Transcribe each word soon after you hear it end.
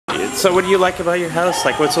So what do you like about your house?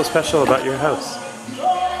 Like, what's so special about your house?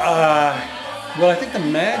 Well, I think the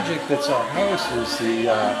magic that's our house is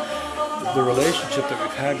the relationship that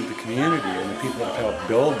we've had with the community and the people that have helped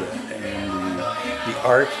build it, and the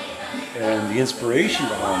art and the inspiration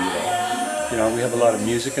behind it all. You know, we have a lot of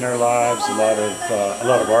music in our lives, a lot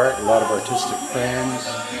of art, a lot of artistic friends.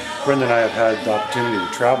 Brenda and I have had the opportunity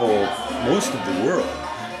to travel most of the world,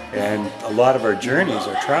 and a lot of our journeys,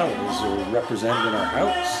 our travels, are represented in our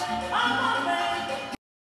house.